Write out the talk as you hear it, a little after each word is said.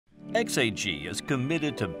XAG is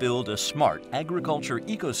committed to build a smart agriculture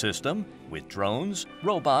ecosystem with drones,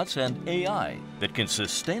 robots, and AI that can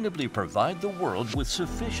sustainably provide the world with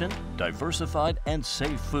sufficient, diversified, and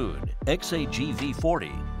safe food. XAG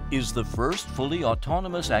V40 is the first fully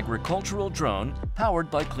autonomous agricultural drone powered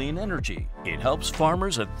by clean energy. It helps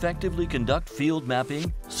farmers effectively conduct field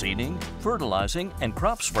mapping, seeding, fertilizing, and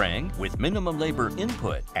crop spraying with minimum labor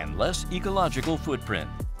input and less ecological footprint.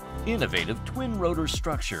 Innovative twin-rotor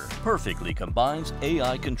structure perfectly combines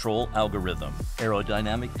AI control algorithm,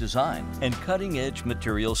 aerodynamic design, and cutting-edge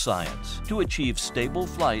material science to achieve stable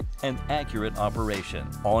flight and accurate operation.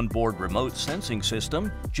 Onboard remote sensing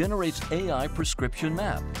system generates AI prescription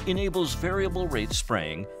map, enables variable rate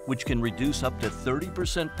spraying, which can reduce up to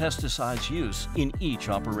 30% pesticides use in each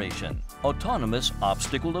operation. Autonomous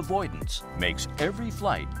obstacle avoidance makes every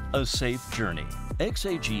flight a safe journey.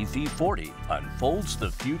 XAG V40 unfolds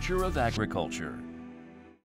the future of agriculture.